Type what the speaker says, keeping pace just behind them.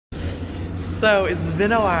So it's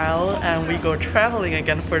been a while and we go traveling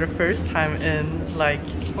again for the first time in like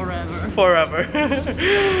forever.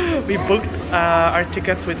 We booked our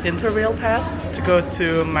tickets with Interrail Pass to go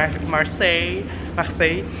to Marseille,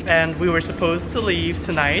 and we were supposed to leave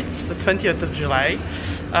tonight, the 20th of July.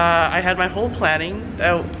 I had my whole planning,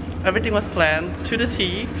 everything was planned to the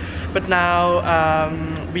T, but now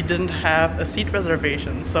we didn't have a seat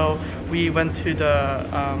reservation, so we went to the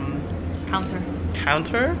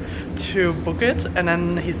counter to book it, and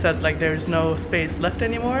then he said like there's no space left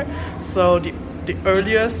anymore, so the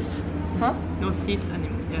earliest no seats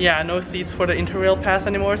anymore. Yeah, no seats for the Interrail Pass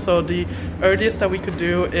anymore, so the earliest that we could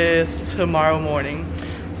do is tomorrow morning.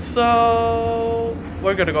 So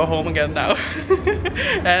we're gonna go home again now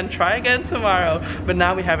and try again tomorrow, but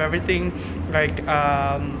now we have everything like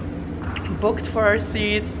booked for our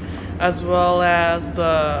seats, as well as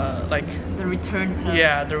the return.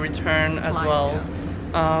 Yeah, the return as well. Yeah.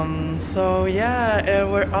 So yeah,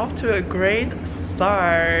 we're off to a great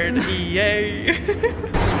start. Yay!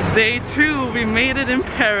 Day 2, we made it in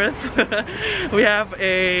Paris. We have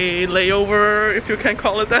a layover, if you can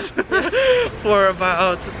call it that, for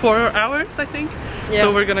about 4 hours, I think. Yeah.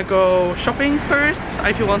 So we're gonna go shopping first.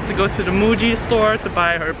 Ivy wants to go to the Muji store to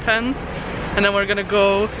buy her pens, and then we're gonna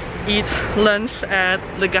go eat lunch at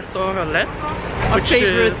Le Gaston Roulette, which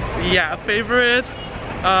is a favorite,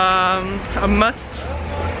 a must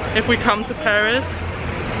if we come to Paris.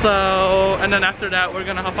 So, and then after that we're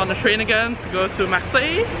gonna hop on the train again to go to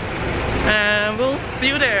Marseille, and we'll see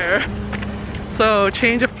you there. So,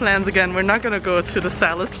 change of plans again. We're not gonna go to the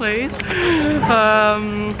salad place.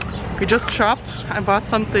 We just shopped. I bought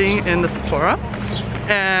something in the Sephora,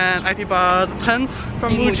 and Ivy bought pens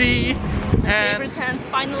from Muji. And favorite pens,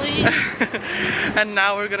 finally. And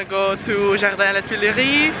now we're gonna go to Jardin Les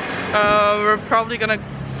Tuileries. We're probably gonna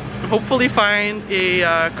hopefully find a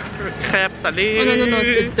crêpe salée. Oh, no,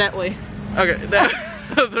 it's that way. Okay, that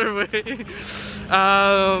other way.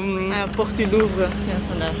 Porte du Louvre.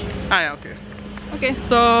 Yeah, okay. Okay,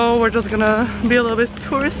 so we're just gonna be a little bit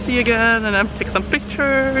touristy again, and then take some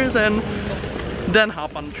pictures and then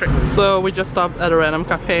hop on the train. So we just stopped at a random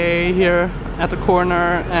cafe here at the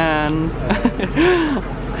corner, and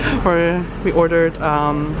we ordered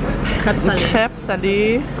crêpe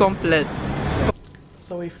salée complète.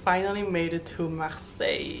 So we finally made it to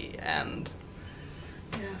Marseille, and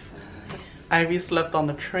Ivy slept on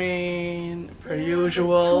the train per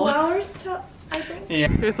usual. 2 hours to, I think.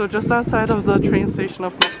 Yeah. Okay, so just outside of the train station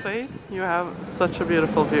of Marseille, you have such a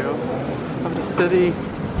beautiful view of the city.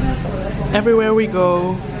 Everywhere we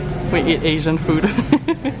go, we eat Asian food.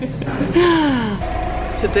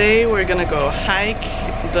 Today we're gonna go hike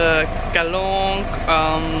the Calanque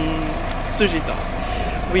Sujiton.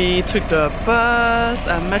 We took the bus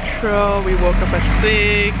and metro. We woke up at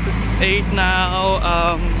 6, it's 8 now,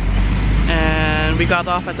 and we got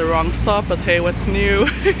off at the wrong stop, but hey, what's new?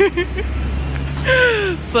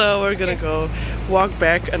 So we're gonna go walk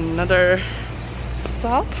back another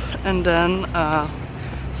stop and then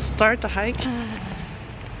start the hike.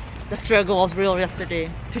 The struggle was real yesterday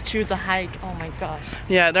to choose a hike. Oh my gosh.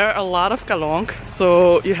 Yeah, there are a lot of Calanque,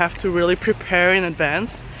 so you have to really prepare in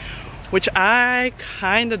advance, which I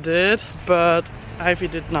kinda did, but Ivy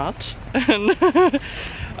did not. And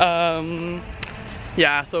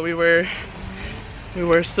yeah, so we were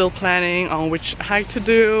still planning on which hike to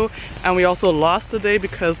do, and we also lost the day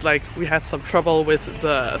because like we had some trouble with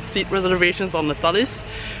the seat reservations on the Thalys.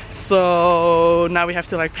 So now we have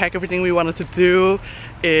to like pack everything we wanted to do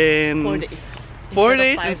in 4 days. 4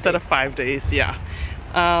 days instead of 5 days, yeah.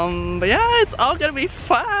 But yeah, it's all gonna be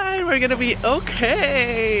fine. We're gonna be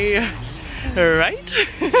okay, right?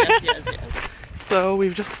 Yes. So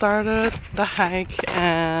we've just started the hike,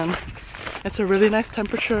 and it's a really nice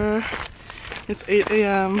temperature. It's 8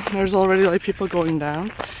 AM. There's already like people going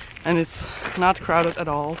down, and it's not crowded at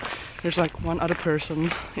all. There's like one other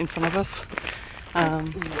person in front of us. Oh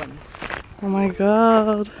my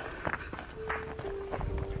god.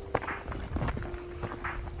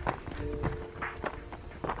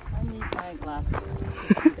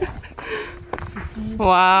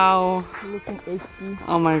 Wow.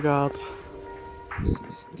 Oh my god.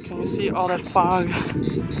 Can you see all that fog?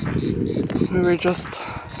 We were just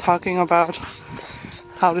talking about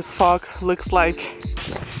how this fog looks like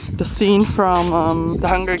the scene from the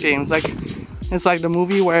Hunger Games. Like, it's like the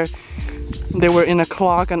movie where they were in a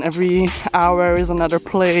clock and every hour is another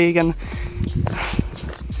plague, and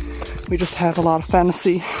we just have a lot of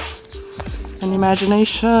fantasy and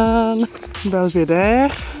imagination. Belvedere,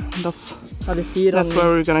 that's where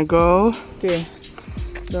we're gonna go. Okay.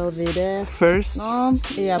 Belvedere first, and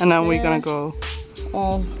then we're gonna go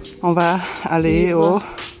On va aller au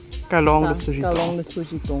Calong de Sougiton. Calong de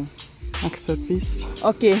Sougiton. Avec cette piste.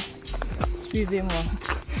 Ok, suivez-moi.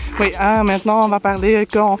 Oui, maintenant on va parler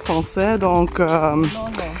qu'en français, donc... Non,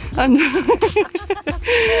 non. Ah, non.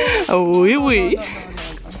 Oui, oui.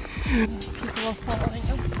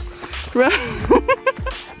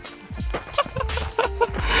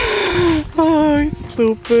 Oh, it's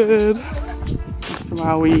stupid.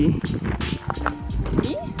 Ah, oui.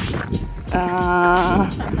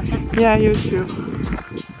 Yeah, you too.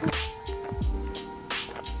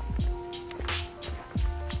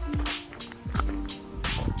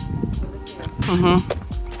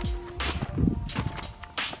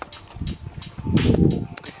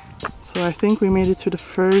 So I think we made it to the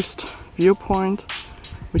first viewpoint,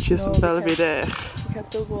 which is Belvedere. We can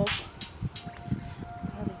still go up.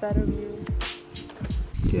 Have a better view.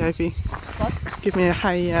 Okay, Ivy. What? Give me a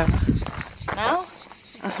high. Now?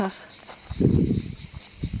 Uh-huh.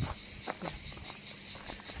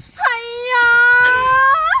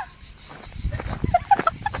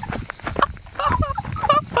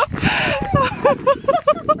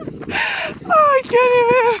 Oh, I can't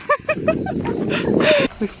even.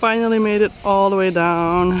 We finally made it all the way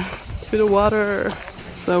down to the water.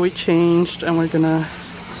 So we changed and we're gonna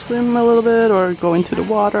swim a little bit or go into the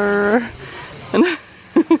water. And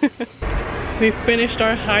we finished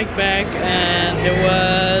our hike back and it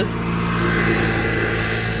was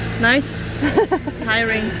Nice.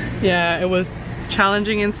 Tiring. yeah, it was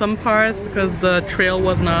challenging in some parts because the trail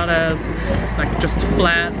was not as like just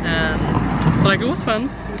flat, and like it was fun.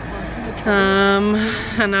 And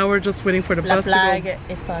now we're just waiting for the La bus plage to go.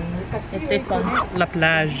 est fun. Était fun. La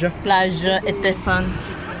plage. Plage était fun.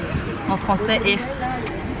 En français et.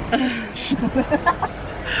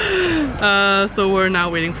 So we're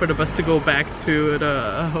now waiting for the bus to go back to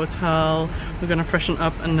the hotel. We're gonna freshen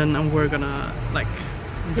up and then we're gonna like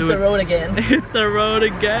Hit the road again. Hit the road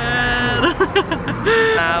again.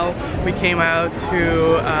 Now we came out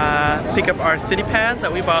to pick up our city pass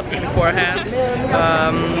that we bought beforehand,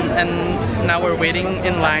 and now we're waiting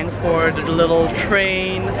in line for the little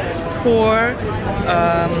train tour.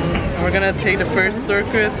 We're gonna take the first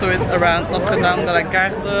circuit, so it's around Notre Dame de la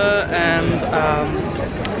Garde, and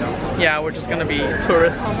yeah, we're just gonna be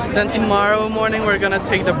tourists. Then tomorrow morning we're gonna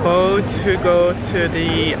take the boat to go to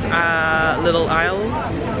the little isle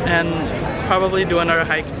and probably do another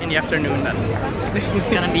hike in the afternoon then. It's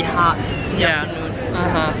gonna be hot in the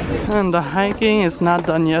afternoon. And the hiking is not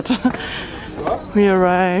done yet. We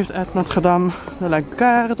arrived at Notre Dame de la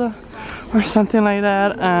Garde or something like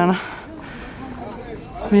that, and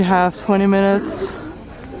we have 20 minutes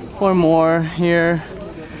or more here,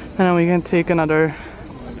 and then we can take another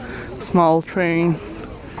small train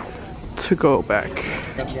to go back.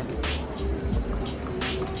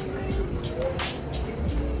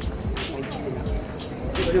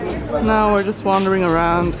 Now we're just wandering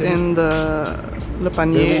around in Le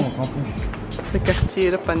Panier, the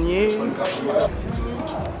quartier Le Panier.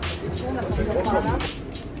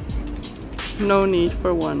 No need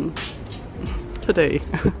for one today.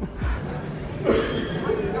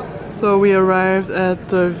 So we arrived at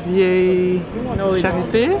the Vieille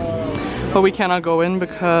Charité, but we cannot go in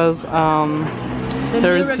because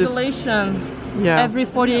there's this regulation. Yeah. Every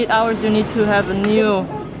 48 hours you need to have a new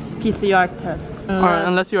PCR test. Or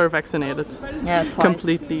unless you are vaccinated. Yeah, twice.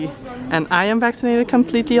 Completely. And I am vaccinated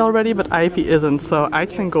completely already, but Ivy isn't, so I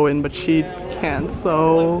can go in, but she can't.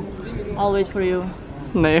 So I'll wait for you.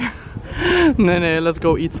 nee. Nee, let's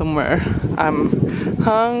go eat somewhere. I'm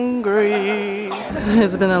hungry.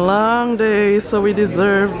 It's been a long day, so we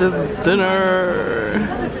deserve this dinner.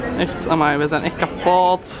 Echt, amai, we zijn echt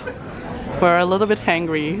kapot. We're a little bit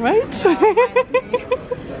hangry, right?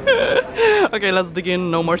 Okay, let's dig in.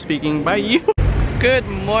 No more speaking. Bye. Good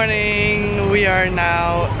morning. We are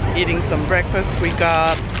now eating some breakfast. We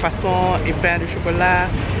got croissant et pain de chocolat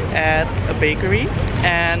at a bakery,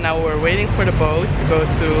 and now we're waiting for the boat to go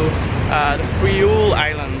to the Frioul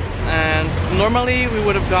Island. And normally we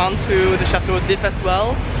would have gone to the Chateau d'If as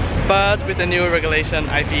well, but with the new regulation,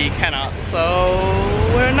 Ivy cannot. So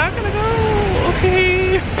we're not gonna go.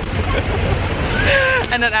 Okay.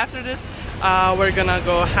 And then after this, we're gonna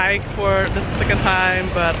go hike for the second time,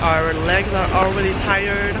 but our legs are already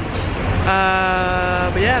tired.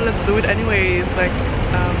 But yeah, let's do it anyways. Like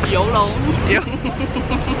YOLO.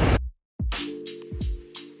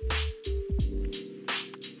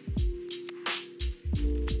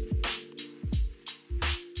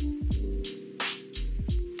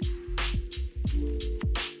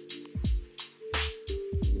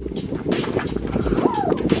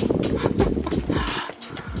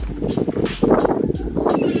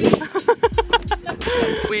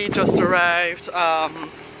 literally just arrived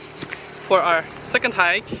for our second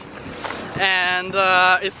hike, and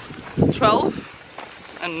it's 12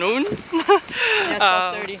 and noon.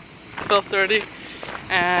 Yeah, 12:30. 12:30,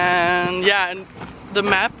 and yeah, and the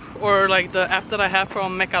map, or like the app that I have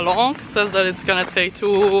from Mecalong, says that it's gonna take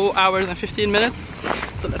 2 hours and 15 minutes.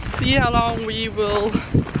 So let's see how long we will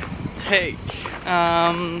take.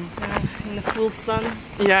 Yeah, in the full sun.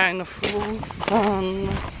 Yeah, in the full sun.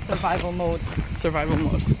 Survival mode. Survival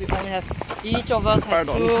mode. We only have, each of us have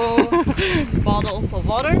Pardon. 2 bottles of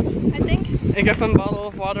water, I think. Ik heb een bottle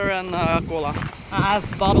of water and cola. I have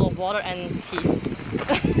a bottle of water and tea.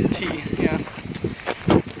 Tea, yeah.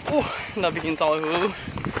 Oeh, dat begint al goed.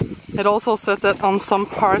 It also said that on some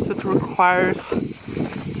parts it requires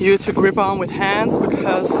you to grip on with hands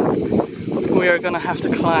because we are gonna have to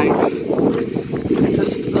climb.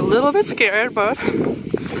 Just a little bit scared, but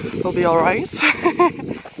we'll be alright.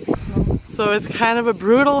 So it's kind of a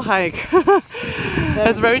brutal hike.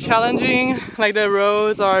 It's very challenging, like the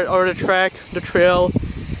roads or the track, the trail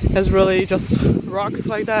is really just rocks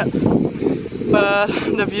like that. But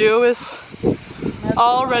the view is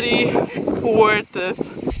already worth it.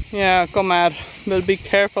 Yeah, come on, but be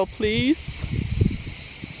careful please.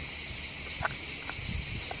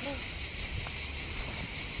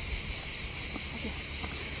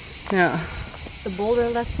 Yeah. The boulder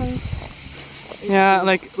lessons. Yeah,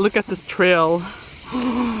 like look at this trail.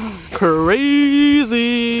 Crazy!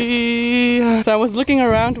 So I was looking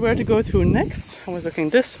around where to go to next. I was looking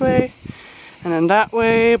this way and then that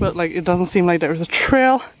way, but like it doesn't seem like there's a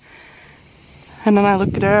trail. And then I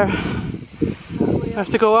look there. I have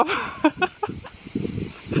to go up.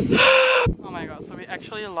 Oh my god, so we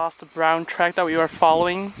actually lost the brown track that we were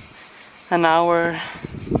following. And now we're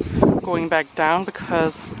going back down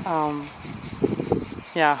because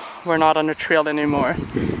yeah, we're not on the trail anymore.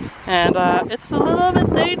 And it's a little bit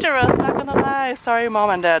dangerous, not gonna lie. Sorry mom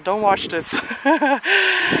and dad, don't watch this.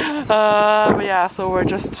 But yeah, so we're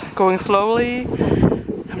just going slowly.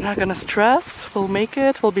 I'm not gonna stress, we'll make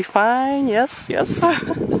it, we'll be fine, yes, yes.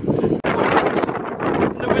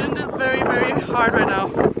 The wind is very, very hard right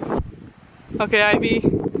now. Okay, Ivy,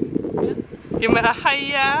 give me a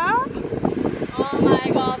hiya. Oh my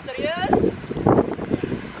god, serious?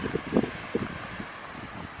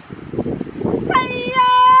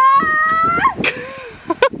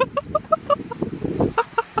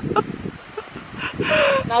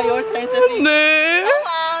 Now your turn, Sophie. Nee. Come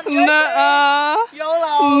on, your turn.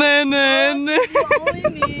 YOLO. Nee, nee, nee. You only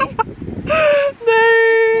me. Nee.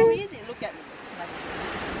 So easy, look at me.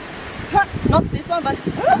 Like, not this one, but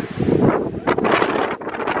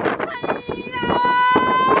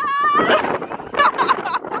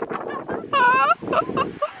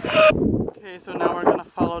Okay, so now we're gonna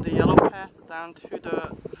follow the yellow path down to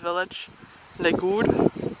the village Legoud.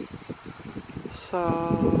 So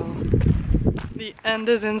the end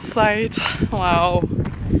is in sight. Wow,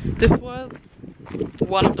 this was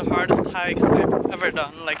one of the hardest hikes I've ever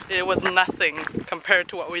done. Like, it was nothing compared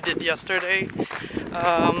to what we did yesterday.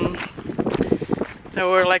 There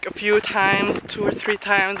were like a few times, 2 or 3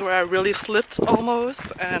 times, where I really slipped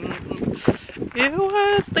almost, and it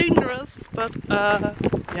was dangerous. But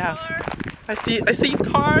yeah, I see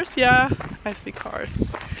cars. Yeah, I see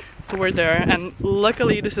cars. So we're there, and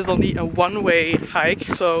luckily this is only a one-way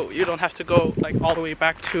hike, so you don't have to go like all the way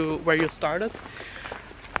back to where you started.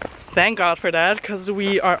 Thank God for that, because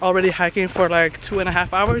we are already hiking for like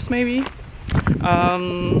 2.5 hours maybe.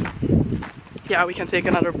 Yeah, we can take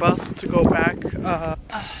another bus to go back.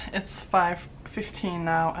 It's 5:15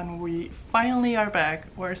 now and we finally are back.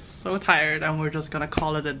 We're so tired and we're just gonna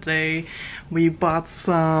call it a day. We bought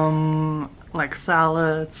some like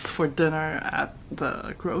salads for dinner at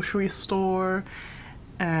the grocery store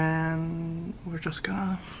and we're just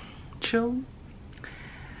gonna chill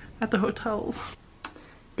at the hotel.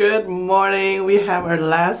 Good morning. We have our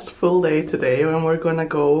last full day today and we're gonna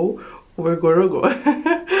go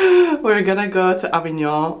to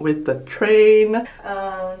Avignon with the train.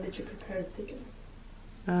 Did you prepare the ticket?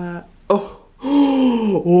 Oh.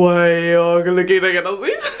 Why are you looking at us?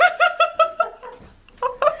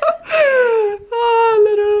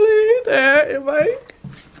 Literally there in my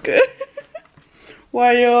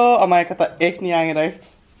why you? Oh my god, dat echt niet aangedacht.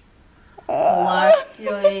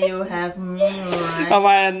 luckily you have me, right? Oh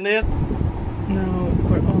my net. Now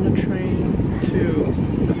we're on the train to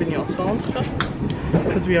Avignon Centre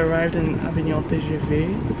because we arrived in Avignon TGV,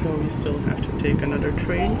 so we still have to take another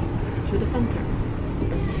train to the center.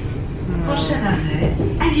 Prochain arrêt,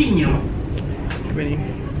 Avignon.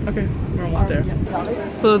 Okay, we're almost there.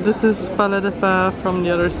 So this is Palais de Pas from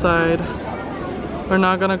the other side. We're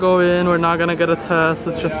not gonna go in, we're not gonna get a test,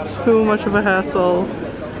 it's just too much of a hassle.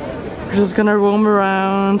 We're just gonna roam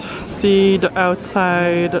around, see the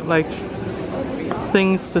outside, like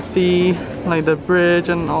things to see, like the bridge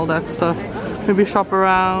and all that stuff. Maybe shop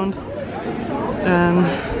around and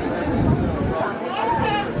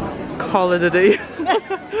call it a day.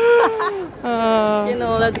 You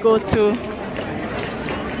know, let's go to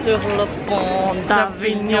sur le pont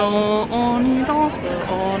d'Avignon. On y danse,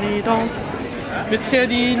 on y danse. Vet je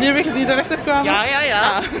die lyrics die erachter kwamen?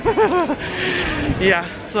 Ja. Yeah,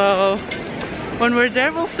 so when we're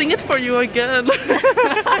there we'll sing it for you again.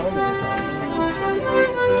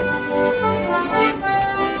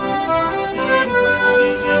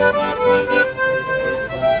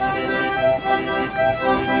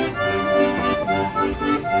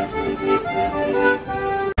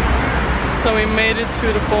 So we made it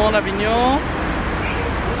to the Pont d'Avignon.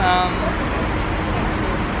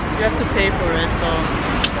 You have to pay for it, so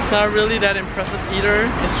it's not really that impressive either.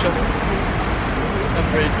 It's just a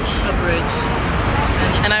bridge.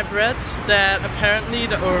 And I've read that apparently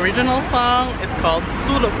the original song is called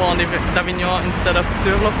Sous le Pont d'Avignon instead of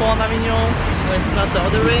Sur le Pont d'Avignon. So it's not the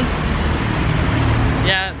other way?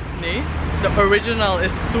 Ja, nee. The original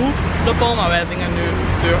is Sous le Pont, maar wij zingen nu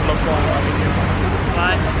Sur le Pont d'Avignon.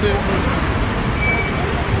 Right.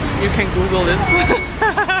 You can Google it.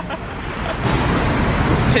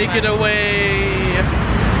 Take it away.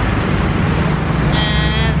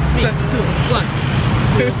 And 3, 2, 1.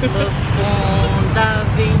 Sur le pont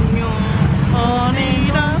d'Avignon, on y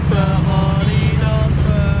danse, on y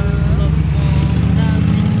danse. Le pont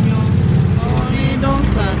d'Avignon, on y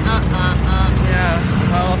danse. Yeah,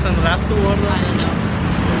 wat zijn de laatste woorden? I don't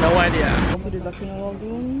know. No idea.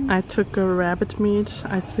 I took a rabbit meat,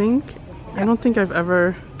 I think. I don't think I've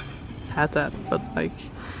ever had that, but like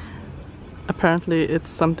apparently it's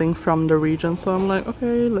something from the region, so I'm like,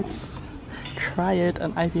 okay, let's try it.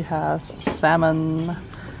 And Ivy has salmon.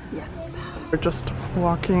 Yes. We're just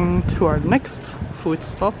walking to our next food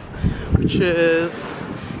stop, which is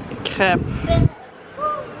crepe.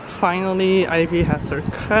 Finally, Ivy has her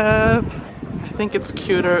crepe. I think it's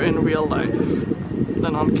cuter in real life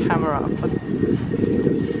than on camera, but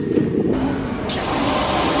it's...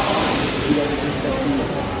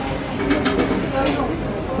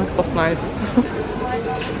 This was nice.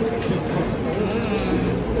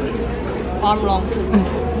 Arm long.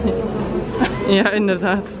 Yeah,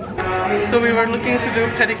 inderdaad. So we were looking to do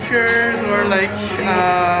pedicures or like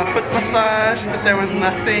foot massage, but there was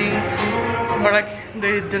nothing, or like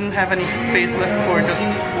they didn't have any space left for just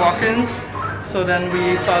walk-ins. So then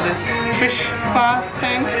we saw this fish spa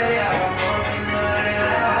thing.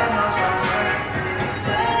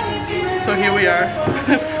 So here we are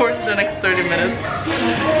for the next 30 minutes.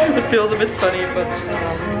 It feels a bit funny, but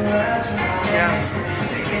yeah.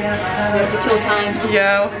 We have to kill time.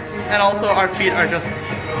 Yeah, and also our feet are just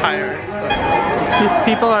tired. So. These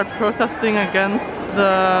people are protesting against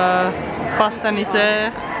the pass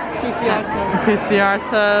sanitaire, PCR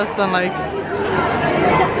test, and like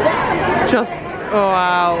just, oh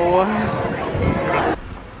wow.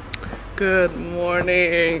 Good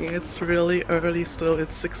morning. It's really early still.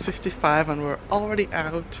 It's 6:55 and we're already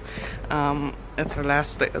out. It's our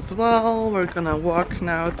last day as well. We're gonna walk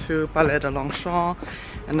now to Palais de Longchamp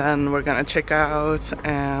and then we're gonna check out,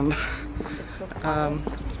 and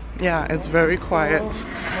yeah, it's very quiet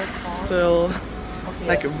still.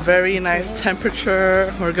 Like a very nice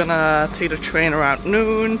temperature. We're gonna take the train around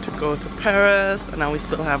noon to go to Paris, and now we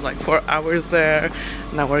still have like 4 hours there.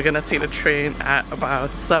 Now we're gonna take the train at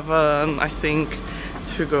about 7, I think,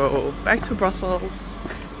 to go back to Brussels,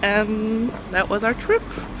 and that was our trip.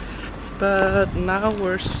 But now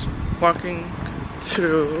we're walking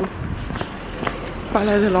to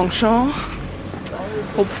Palais de Longchamp.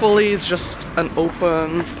 Hopefully it's just an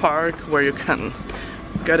open park where you can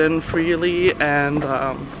get in freely and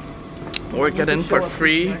or get in for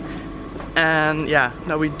free, and yeah,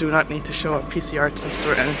 no, we do not need to show a PCR test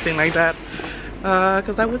or anything like that,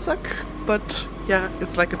 because that would suck. But yeah,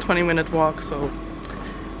 it's like a 20-minute walk, so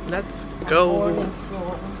let's go.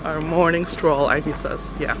 Our morning stroll, Ivy says.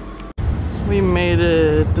 Yeah, we made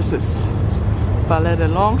it. This is Palais de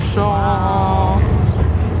Longchamp.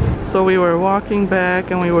 So we were walking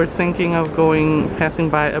back and we were thinking of passing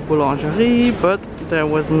by a boulangerie, but there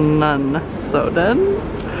was none. So then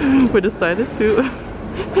we decided to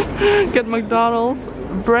get McDonald's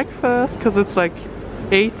breakfast, because it's like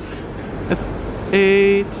 8. It's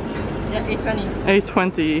 8. Yeah,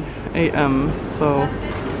 8:20 a.m. So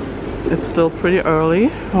it's still pretty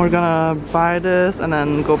early. We're gonna buy this and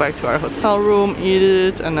then go back to our hotel room, eat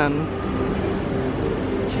it, and then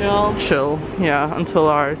chill, yeah, until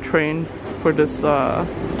our train for this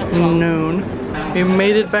noon. We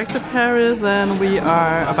made it back to Paris and we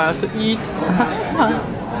are about to eat.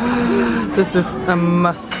 This is a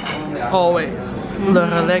must, always. Le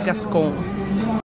Relais Gascon.